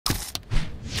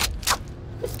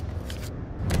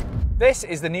This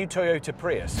is the new Toyota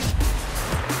Prius.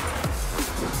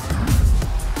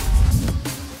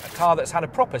 A car that's had a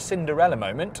proper Cinderella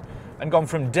moment and gone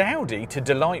from dowdy to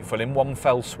delightful in one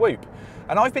fell swoop.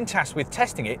 And I've been tasked with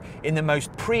testing it in the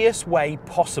most Prius way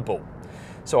possible.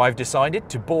 So I've decided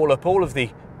to ball up all of the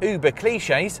Uber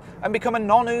cliches and become a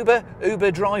non-Uber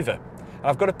Uber driver. And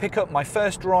I've got to pick up my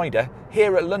first rider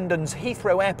here at London's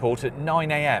Heathrow Airport at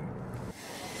 9 AM.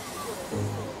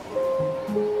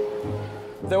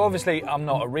 Though obviously I'm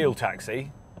not a real taxi,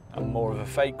 I'm more of a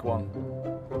fake one.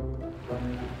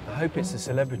 I hope it's a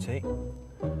celebrity.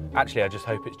 Actually, I just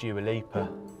hope it's Dua Lipa.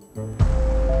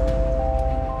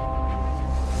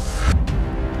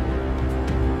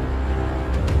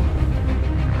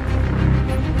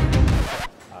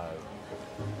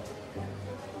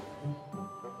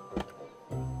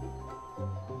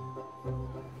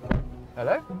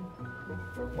 Hello?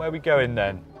 Where are we going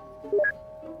then?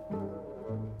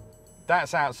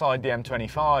 That's outside the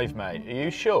M25, mate. Are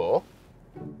you sure?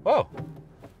 Well,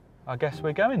 I guess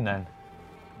we're going then.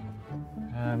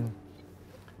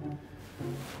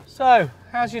 So,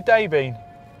 how's your day been?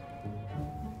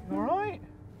 You all right?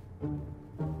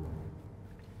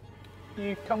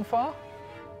 You come far?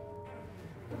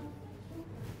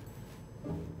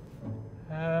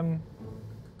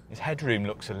 His headroom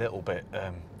looks a little bit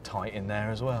tight in there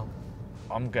as well.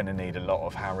 I'm going to need a lot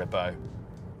of Haribo.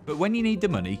 But when you need the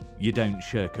money, you don't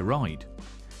shirk a ride.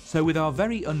 So with our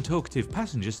very untalkative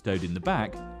passenger stowed in the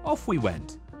back, off we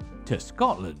went to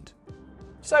Scotland.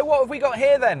 So what have we got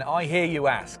here then, I hear you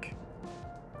ask?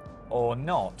 Or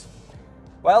not?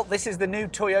 Well, this is the new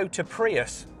Toyota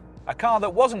Prius, a car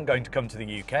that wasn't going to come to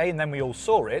the UK, and then we all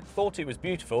saw it, thought it was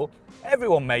beautiful,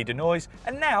 everyone made a noise,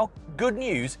 and now, good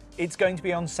news, it's going to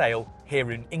be on sale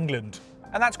here in England.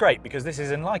 And that's great, because this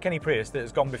is unlike any Prius that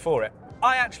has gone before it.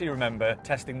 I actually remember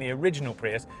testing the original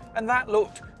Prius, and that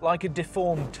looked like a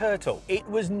deformed turtle. It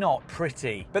was not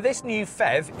pretty. But this new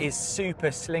PHEV is super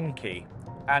slinky,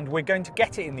 and we're going to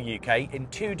get it in the UK in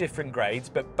two different grades,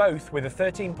 but both with a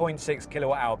 13.6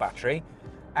 kilowatt-hour battery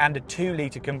and a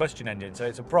 2-litre combustion engine, so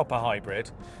it's a proper hybrid.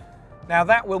 Now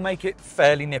that will make it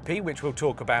fairly nippy, which we'll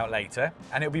talk about later,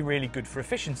 and it'll be really good for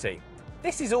efficiency.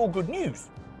 This is all good news.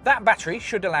 That battery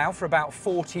should allow for about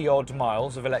 40 odd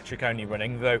miles of electric only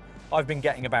running, though I've been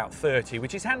getting about 30,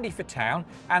 which is handy for town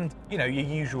and, you know, your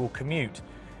usual commute.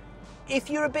 If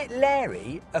you're a bit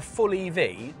leery of full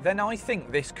EV, then I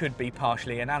think this could be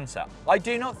partially an answer. I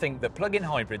do not think that plug-in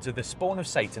hybrids are the spawn of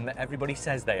Satan that everybody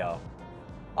says they are.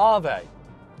 Are they?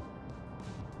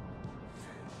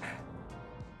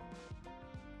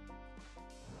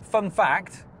 Fun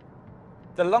fact,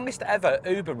 the longest ever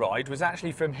Uber ride was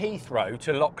actually from Heathrow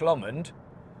to Loch Lomond.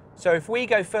 So if we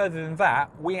go further than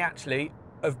that, we actually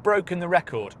have broken the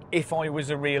record if I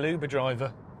was a real Uber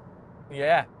driver.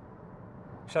 Yeah.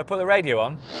 Shall I put the radio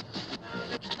on?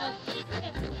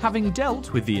 Having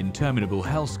dealt with the interminable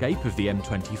hellscape of the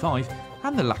M25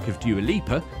 and the lack of Dua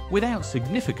Lipa without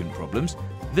significant problems,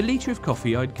 the litre of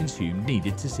coffee I'd consumed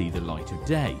needed to see the light of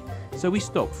day, so we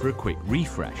stopped for a quick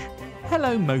refresh.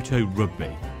 Hello Moto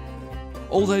Rugby.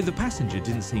 Although the passenger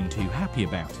didn't seem too happy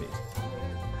about it.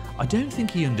 I don't think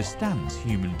he understands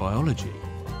human biology.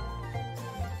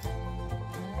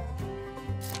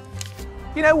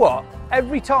 You know what?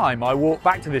 Every time I walk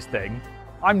back to this thing,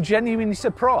 I'm genuinely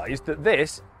surprised that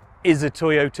this is a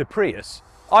Toyota Prius.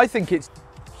 I think it's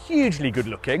hugely good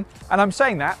looking, and I'm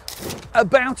saying that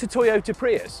about a Toyota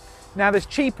Prius. Now there's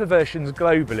cheaper versions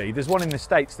globally. There's one in the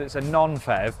States that's a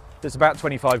non-PHEV that's about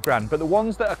 25 grand, but the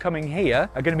ones that are coming here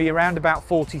are going to be around about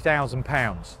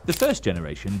 £40,000. The first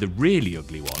generation, the really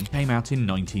ugly one, came out in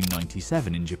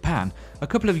 1997 in Japan, a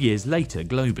couple of years later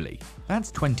globally.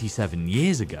 That's 27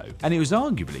 years ago, and it was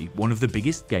arguably one of the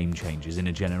biggest game changers in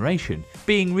a generation,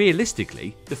 being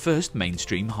realistically the first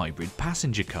mainstream hybrid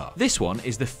passenger car. This one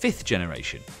is the 5th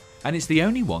generation, and it's the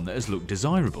only one that has looked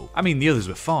desirable. I mean, the others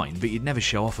were fine, but you'd never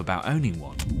show off about owning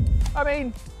one. I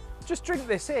mean, just drink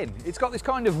this in. It's got this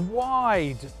kind of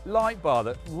wide light bar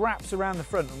that wraps around the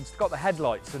front, and it's got the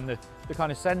headlights and the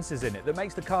kind of sensors in it that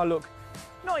makes the car look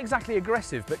not exactly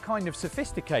aggressive, but kind of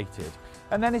sophisticated.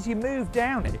 And then as you move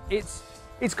down it,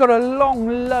 it's got a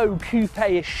long, low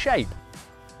coupe-ish shape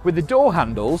with the door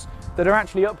handles that are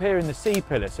actually up here in the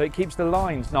C-pillar, so it keeps the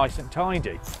lines nice and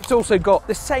tidy. It's also got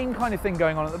the same kind of thing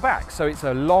going on at the back, so it's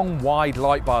a long, wide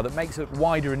light bar that makes it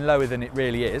wider and lower than it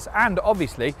really is, and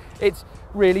obviously it's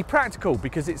really practical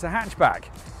because it's a hatchback,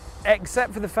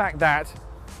 except for the fact that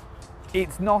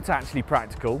it's not actually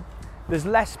practical. There's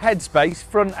less headspace,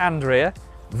 front and rear.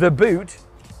 The boot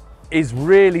is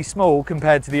really small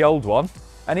compared to the old one,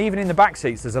 and even in the back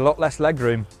seats there's a lot less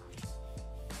legroom.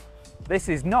 This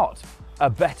is not a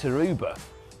better Uber.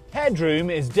 Headroom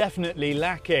is definitely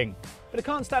lacking, but I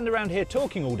can't stand around here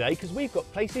talking all day because we've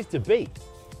got places to be.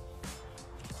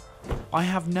 I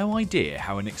have no idea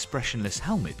how an expressionless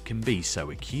helmet can be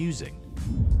so accusing.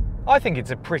 I think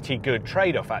it's a pretty good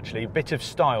trade-off actually, a bit of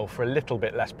style for a little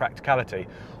bit less practicality.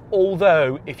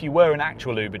 Although, if you were an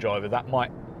actual Uber driver, that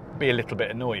might be a little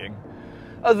bit annoying.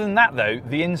 Other than that though,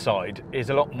 the inside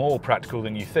is a lot more practical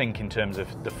than you think in terms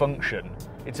of the function.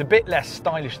 It's a bit less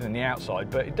stylish than the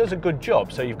outside, but it does a good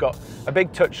job. So you've got a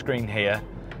big touchscreen here,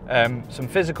 some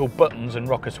physical buttons and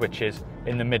rocker switches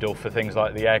in the middle for things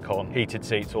like the aircon, heated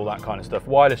seats, all that kind of stuff,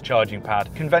 wireless charging pad,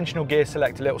 conventional gear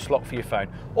select, a little slot for your phone,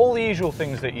 all the usual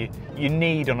things that you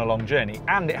need on a long journey.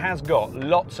 And it has got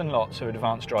lots and lots of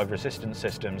advanced driver assistance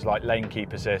systems like lane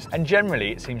keep assist, and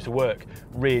generally it seems to work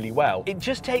really well. It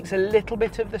just takes a little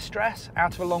bit of the stress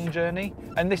out of a long journey,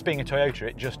 and this being a Toyota,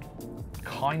 it just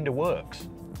kind of works.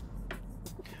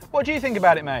 What do you think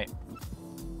about it, mate?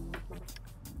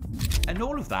 And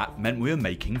all of that meant we were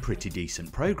making pretty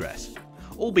decent progress.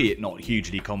 Albeit not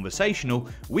hugely conversational,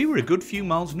 we were a good few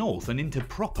miles north and into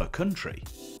proper country.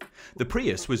 The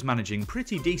Prius was managing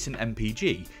pretty decent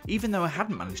MPG, even though I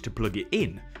hadn't managed to plug it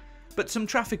in. But some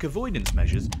traffic avoidance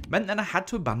measures meant that I had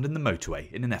to abandon the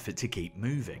motorway in an effort to keep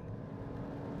moving.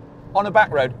 On a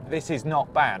back road, this is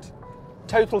not bad.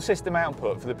 Total system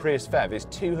output for the Prius PHEV is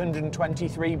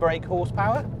 223 brake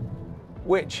horsepower,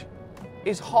 which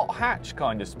is hot hatch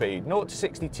kind of speed, 0 to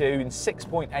 62 in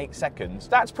 6.8 seconds.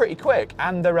 That's pretty quick.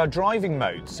 And there are driving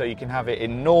modes, so you can have it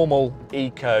in normal,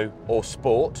 eco or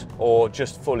sport, or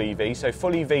just full EV. So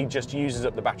full EV just uses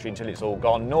up the battery until it's all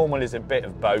gone. Normal is a bit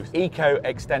of both. Eco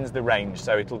extends the range,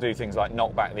 so it'll do things like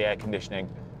knock back the air conditioning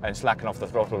and slacken off the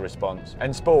throttle response.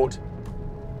 And sport,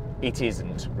 it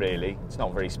isn't really. It's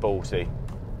not very sporty.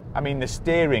 I mean, the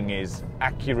steering is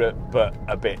accurate, but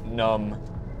a bit numb.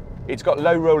 It's got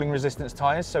low rolling resistance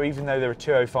tyres, so even though they're a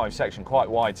 205 section, quite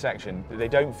wide section, they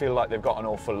don't feel like they've got an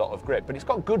awful lot of grip, but it's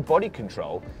got good body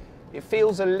control. It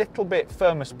feels a little bit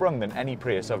firmer sprung than any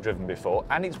Prius I've driven before,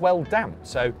 and it's well damped,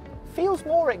 so feels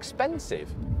more expensive.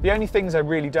 The only things I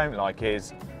really don't like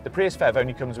is the Prius PHEV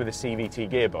only comes with a CVT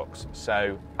gearbox,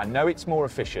 so I know it's more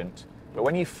efficient, but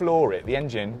when you floor it, the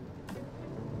engine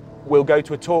will go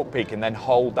to a torque peak and then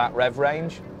hold that rev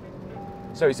range.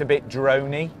 So it's a bit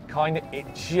droney, kind of, it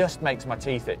just makes my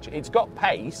teeth itch. It's got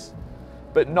pace,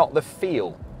 but not the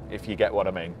feel, if you get what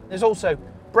I mean. There's also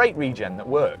brake regen that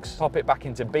works. Pop it back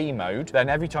into B mode, then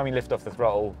every time you lift off the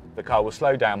throttle, the car will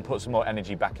slow down, put some more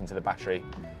energy back into the battery.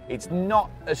 It's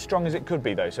not as strong as it could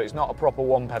be though, so it's not a proper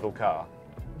one pedal car.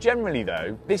 Generally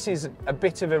though, this is a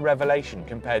bit of a revelation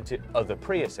compared to other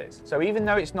Priuses. So even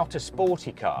though it's not a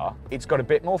sporty car, it's got a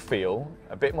bit more feel,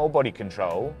 a bit more body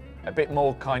control, a bit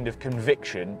more kind of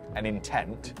conviction and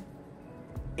intent.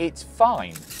 It's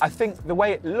fine. I think the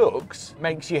way it looks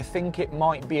makes you think it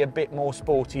might be a bit more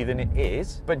sporty than it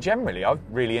is, but generally I've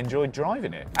really enjoyed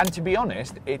driving it. And to be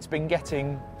honest, it's been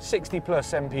getting 60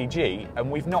 plus mpg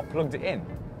and we've not plugged it in.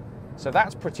 So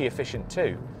that's pretty efficient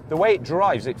too. The way it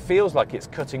drives, it feels like it's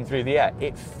cutting through the air.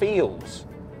 It feels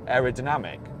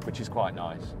aerodynamic, which is quite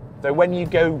nice. Though when you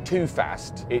go too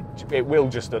fast, it will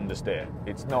just understeer.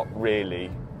 It's not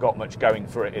really got much going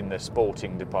for it in the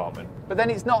sporting department. But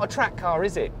then it's not a track car,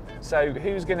 is it? So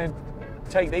who's gonna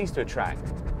take these to a track?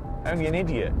 Only an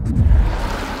idiot.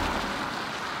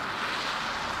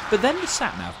 But then the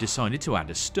sat-nav decided to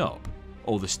add a stop,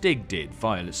 or the Stig did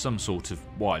via some sort of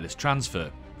wireless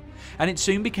transfer. And it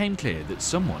soon became clear that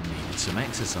someone needed some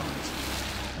exercise.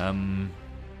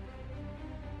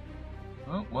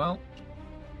 Oh, well.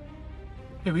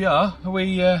 Here we are. Are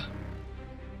we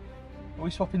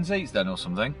swapping seats then or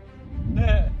something?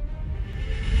 Yeah.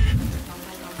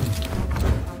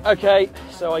 Okay,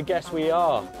 so I guess we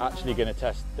are actually going to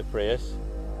test the Prius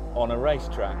on a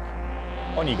racetrack.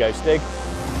 On you go, Stig.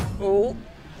 Oh,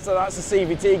 so that's a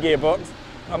CVT gearbox.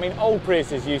 I mean, old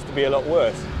Priuses used to be a lot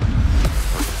worse.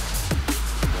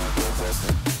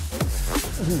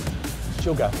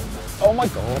 She'll go. Oh my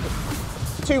God.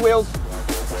 2 wheels.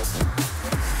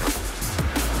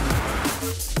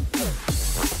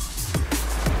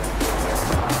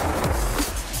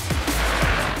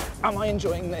 Am I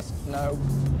enjoying this? No.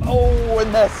 Oh,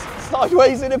 and they're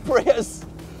sideways in a Prius.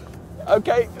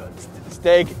 Okay,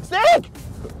 Stig. Stig!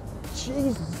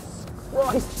 Jesus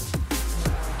Christ.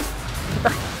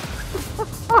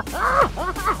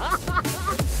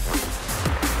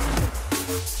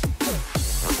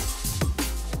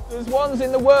 There's ones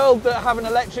in the world that have an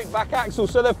electric back axle,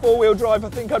 so they're 4-wheel drive. I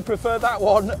think I'd prefer that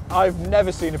one. I've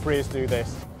never seen a Prius do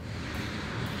this.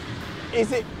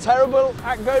 Is it terrible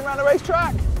at going around a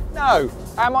racetrack? No.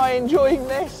 Am I enjoying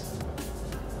this?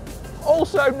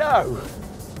 Also no.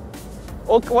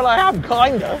 Well, I am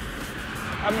kinda.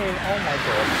 I mean, oh my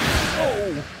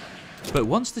god. Oh. But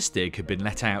once the Stig had been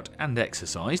let out and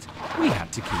exercised, we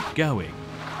had to keep going.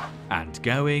 And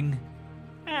going.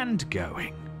 And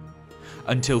going.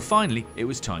 Until finally it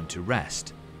was time to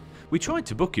rest. We tried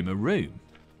to book him a room.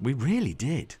 We really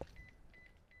did.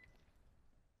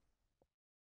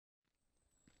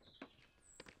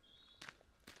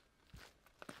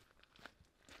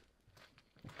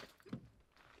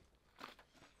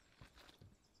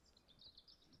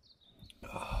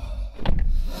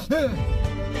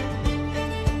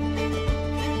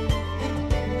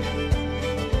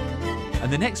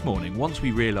 And the next morning, once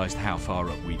we realised how far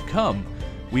up we'd come,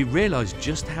 we realised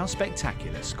just how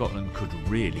spectacular Scotland could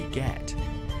really get.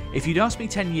 If you'd asked me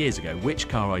 10 years ago which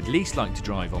car I'd least like to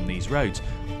drive on these roads,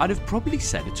 I'd have probably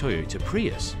said a Toyota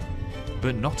Prius.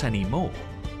 But not anymore.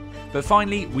 But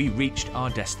finally, we reached our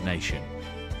destination,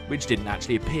 which didn't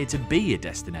actually appear to be a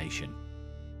destination.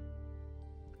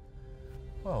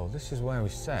 Well, this is where we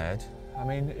said. I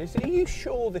mean, are you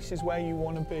sure this is where you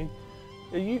want to be?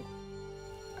 Are you...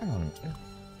 Hang on.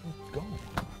 Oh,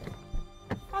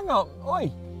 God. Hang on. Oi,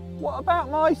 what about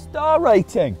my star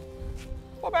rating?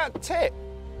 What about tip?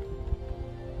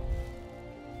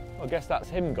 I guess that's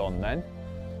him gone then.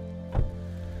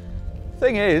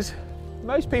 Thing is,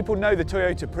 most people know the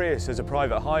Toyota Prius as a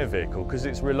private hire vehicle because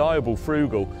it's reliable,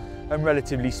 frugal and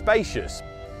relatively spacious,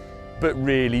 but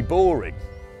really boring.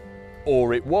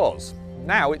 Or it was.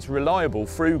 Now it's reliable,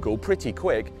 frugal, pretty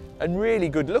quick and really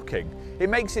good looking. It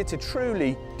makes it a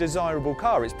truly desirable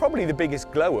car. It's probably the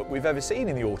biggest glow up we've ever seen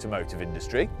in the automotive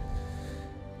industry.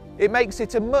 It makes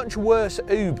it a much worse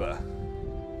Uber,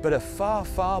 but a far,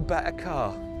 far better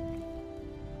car.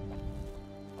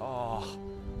 Oh,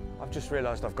 I've just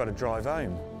realised I've got to drive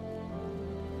home.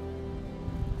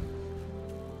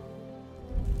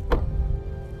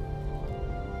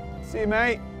 See you,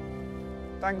 mate.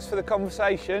 Thanks for the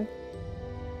conversation.